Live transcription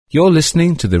You're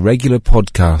listening to the regular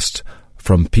podcast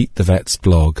from Pete the Vet's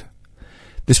blog.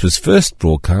 This was first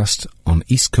broadcast on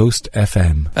East Coast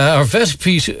FM. Our vet,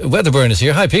 Pete Wedderburn, is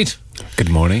here. Hi, Pete. Good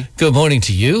morning. Good morning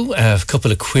to you. A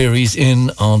couple of queries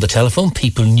in on the telephone.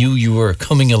 People knew you were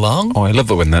coming along. Oh, I love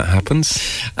it when that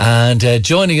happens. And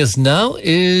joining us now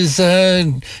is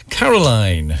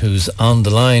Caroline, who's on the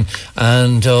line.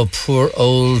 And poor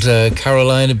old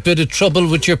Caroline, a bit of trouble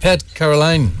with your pet,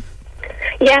 Caroline.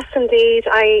 Yes, indeed.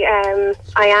 I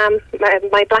am.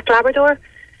 My black Labrador.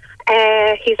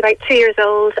 He's about 2 years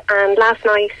old, and last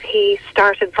night he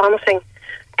started vomiting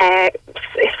 6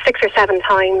 or 7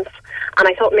 times, and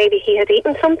I thought maybe he had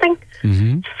eaten something.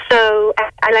 Mm-hmm. So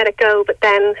I let it go, but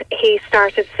then he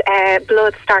started,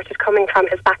 blood started coming from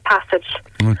his back passage.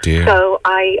 Oh dear. So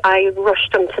I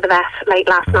rushed him to the vet late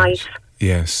last night.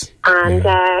 Yes. And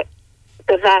the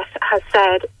vet has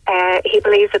said he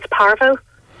believes it's parvo.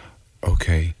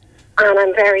 Okay. And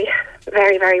I'm very,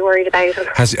 very, very worried about him.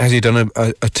 Has he done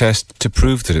a test to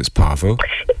prove that it's parvo?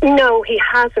 No, he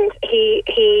hasn't.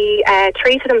 He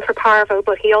treated him for parvo,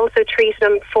 but he also treated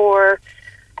him for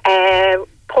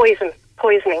poisoning.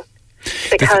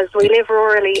 Because we live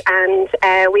rurally,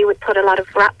 and we would put a lot of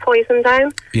rat poison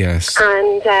down. Yes.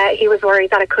 And he was worried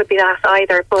that it could be that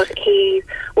either, but he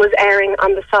was erring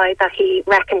on the side that he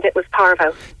reckoned it was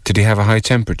parvo. Did he have a high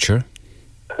temperature?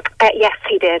 Yes,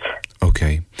 he did.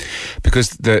 Okay, because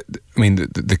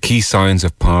the key signs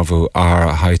of parvo are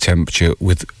a high temperature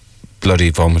with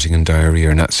bloody vomiting and diarrhea,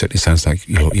 and that certainly sounds like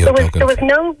your dog. There was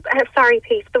no. Sorry,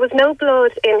 Pete. There was no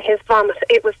blood in his vomit.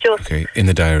 It was just in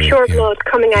the diarrhea, pure blood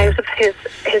coming out of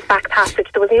his back passage.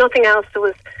 There was nothing else. There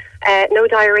was no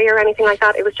diarrhea or anything like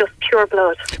that. It was just pure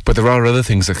blood. But there are other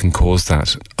things that can cause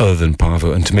that other than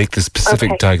parvo, and to make the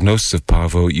specific diagnosis of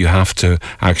parvo, you have to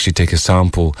actually take a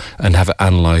sample and have it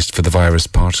analysed for the virus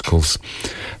particles.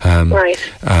 Right.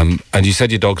 And you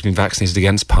said your dog's been vaccinated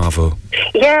against parvo.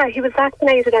 Yeah, he was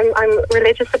vaccinated. I'm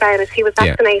religious about it. He was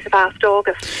vaccinated last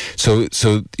August. So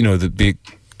it'd be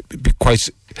quite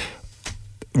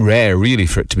rare, really,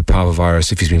 for it to be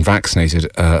parvovirus if he's been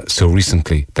vaccinated so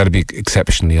recently. That'd be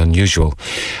exceptionally unusual.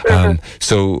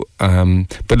 Mm-hmm.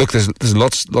 But look, there's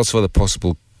lots of other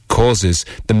possible causes.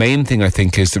 The main thing, I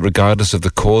think, is that regardless of the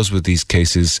cause with these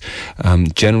cases,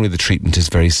 generally the treatment is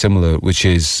very similar, which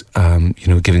is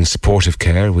giving supportive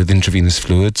care with intravenous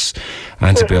fluids,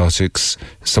 antibiotics,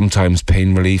 sometimes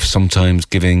pain relief, sometimes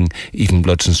giving even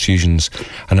blood transfusions.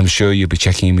 And I'm sure you'll be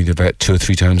checking in with your vet 2 or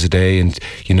 3 times a day, and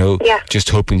just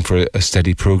hoping for a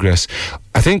steady progress.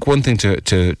 I think one thing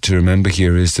to remember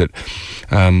here is that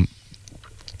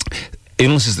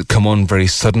illnesses that come on very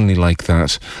suddenly like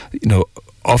that,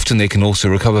 often they can also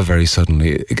recover very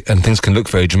suddenly, and things can look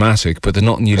very dramatic, but they're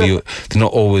not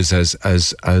always as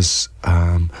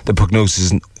the prognosis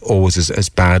isn't always as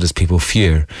bad as people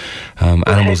fear.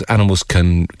 Animals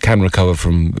can recover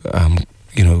from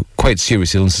quite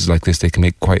serious illnesses like this. They can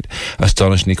make quite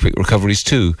astonishingly quick recoveries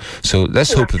too. So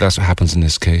let's hope that that's what happens in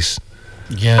this case.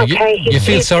 Yeah, you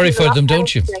feel sorry for them,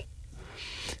 don't you?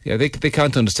 Yeah, they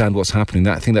can't understand what's happening.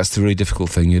 I think that's the really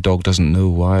difficult thing. Your dog doesn't know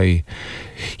why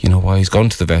he's gone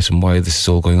to the vet and why this is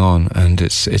all going on, and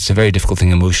it's a very difficult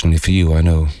thing emotionally for you, I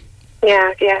know.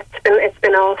 Yeah, it's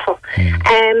been awful.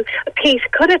 Pete,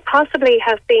 could it possibly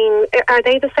have been? Are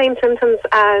they the same symptoms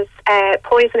as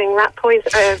poisoning, rat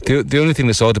poison? The only thing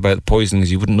that's odd about poisoning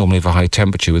is you wouldn't normally have a high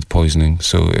temperature with poisoning.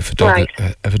 So if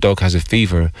a dog has a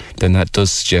fever, then that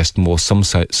does suggest more some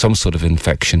sort of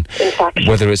infection,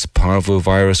 whether it's a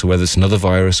parvovirus or whether it's another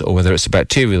virus or whether it's a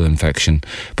bacterial infection.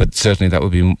 But certainly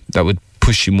that would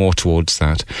push you more towards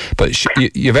that. But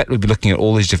your vet will be looking at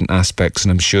all these different aspects,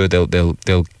 and I'm sure they'll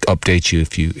update you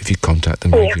if you contact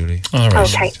them regularly. All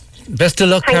right. Okay. Best of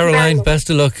luck, Caroline. Best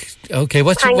of luck. Okay.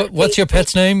 What's your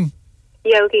pet's name?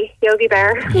 Yogi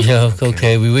Bear. Yeah.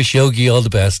 Okay. We wish Yogi all the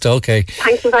best. Okay.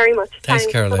 Thank you very much. Thanks,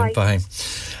 Caroline. Bye.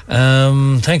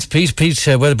 Thanks, Pete. Pete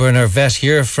Wedderburn, our vet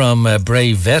here from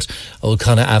Bray Vet, Old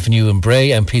Connaught Avenue in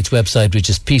Bray, and Pete's website, which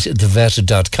is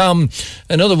petethevet.com.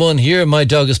 Another one here: my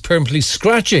dog is permanently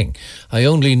scratching. I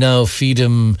only now feed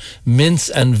him mince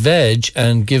and veg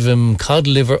and give him cod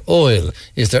liver oil.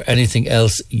 Is there anything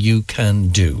else you can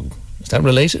do? Is that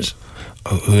related?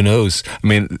 Oh, who knows? I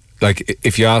mean, like,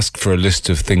 if you ask for a list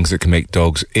of things that can make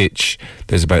dogs itch,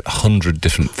 there's about 100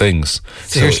 different things.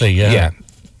 Seriously, so,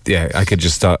 yeah, I could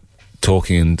just start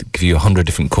talking and give you 100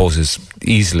 different causes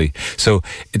easily. So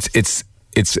it's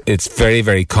very,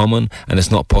 very common, and it's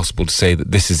not possible to say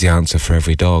that this is the answer for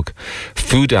every dog.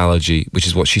 Food allergy, which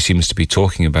is what she seems to be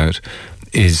talking about,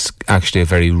 is actually a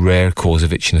very rare cause of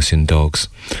itchiness in dogs.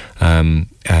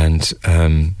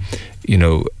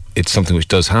 It's something which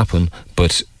does happen,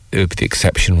 but it would be the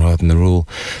exception rather than the rule.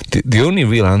 The only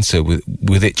real answer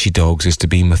with itchy dogs is to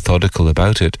be methodical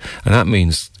about it, and that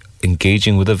means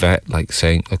engaging with a vet, like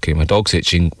saying, okay, my dog's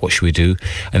itching, what should we do?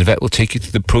 And the vet will take you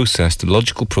through the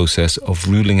logical process of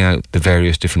ruling out the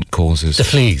various different causes. The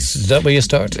fleas, is that where you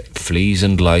start? Fleas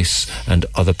and lice and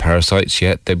other parasites,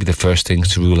 they'd be the first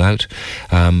things to rule out.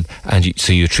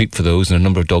 So you treat for those, and a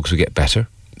number of dogs will get better,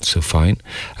 so fine.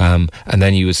 And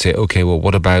then you would say, okay, well,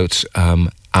 what about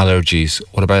allergies?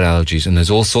 What about allergies? And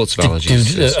there's all sorts of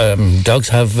allergies. Dogs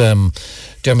have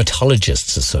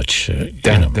dermatologists as such?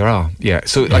 There are, yeah.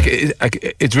 So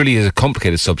it really is a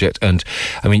complicated subject, and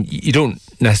I mean, you don't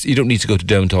need to go to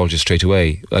dermatologists straight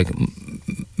away. Like,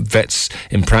 vets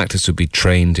in practice would be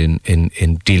trained in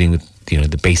dealing with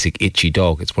the basic itchy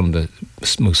dog. It's one of the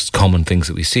most common things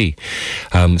that we see.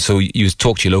 So you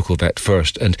talk to your local vet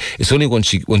first, and it's only once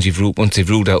they've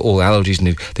ruled out all allergies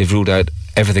and they've ruled out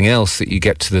everything else that you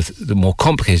get to the more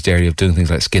complicated area of doing things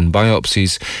like skin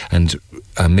biopsies and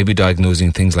maybe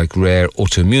diagnosing things like rare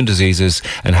autoimmune diseases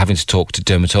and having to talk to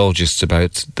dermatologists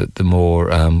about the more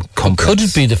complex. Could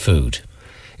it be the food?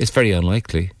 It's very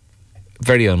unlikely.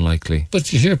 Very unlikely.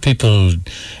 But you hear people,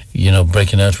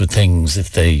 breaking out with things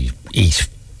if they eat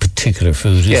particular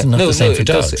food. Isn't that the same for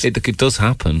dogs? It does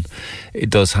happen. It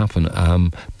does happen.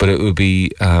 But it would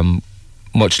be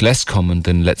much less common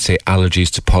than, let's say, allergies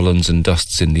to pollens and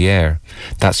dusts in the air.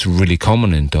 That's really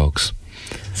common in dogs.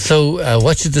 So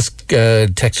what should this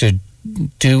texture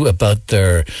do about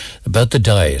the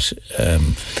diet?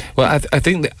 Well, I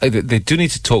think they do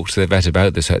need to talk to their vet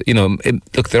about this.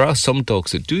 Look, there are some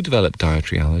dogs that do develop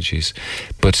dietary allergies,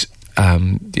 but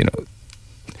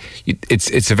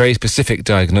it's a very specific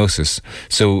diagnosis.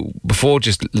 So before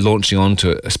just launching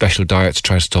onto a special diet to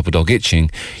try to stop a dog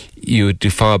itching, you would do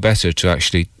far better to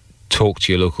actually talk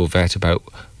to your local vet about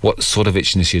what sort of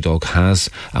itchiness your dog has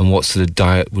and what sort of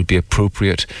diet would be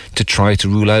appropriate to try to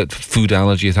rule out food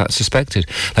allergy if that's suspected.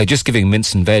 Like, just giving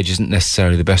mince and veg isn't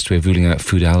necessarily the best way of ruling out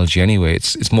food allergy anyway.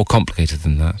 It's more complicated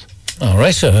than that. All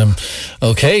right.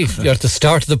 Okay, you're at the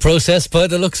start of the process by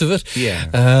the looks of it. Yeah.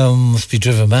 Must be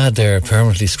driven mad there,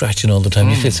 permanently scratching all the time.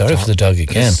 You feel sorry for the dog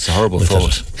again. It's a horrible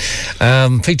thought.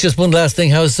 Pete, just one last thing.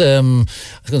 How's, I was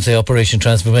going to say Operation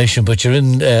Transformation, but you're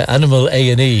in Animal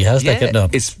A&E. How's that getting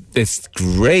on? It's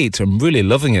great. I'm really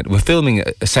loving it. We're filming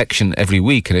a section every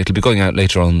week, and it'll be going out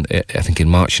later on, I think in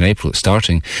March and April it's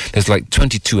starting. There's like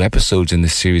 22 episodes in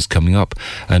this series coming up,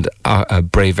 and our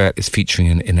Brave Vet is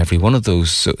featuring in every one of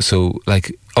those. So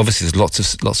like, obviously there's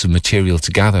lots of material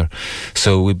to gather.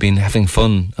 So we've been having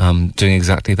fun doing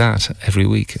exactly that every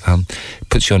week.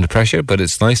 Puts you under pressure, but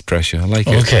it's nice pressure. I like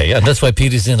it. Okay, and that's why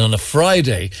Pete is in on a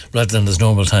Friday rather than his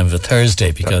normal time of a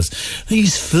Thursday, because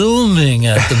he's filming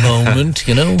at the moment,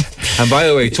 And by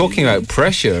the way, talking about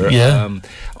pressure,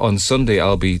 on Sunday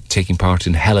I'll be taking part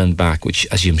in Hell and Back, which,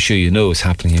 as I'm sure you know, is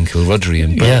happening in Kilrudry.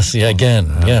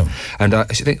 And I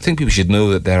think people should know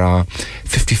that there are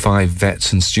 55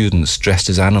 vets and students dressed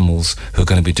as animals who are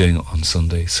going to be doing it on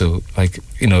Sunday. So,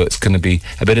 it's going to be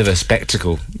a bit of a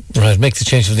spectacle. Right, makes a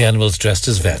change from the animals dressed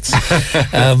as vets.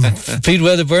 Pete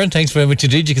Weatherburn, thanks very much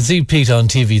indeed. You can see Pete on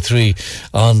TV3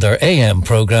 on their AM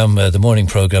programme, the morning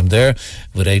programme there,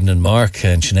 with Aidan and Mark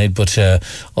and Sinead, but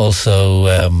also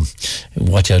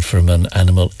watch out for him on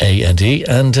Animal A&E,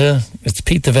 and it's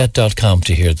PeteTheVet.com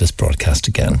to hear this broadcast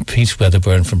again. Pete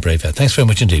Weatherburn from Brave Vet. Thanks very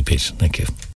much indeed, Pete. Thank you.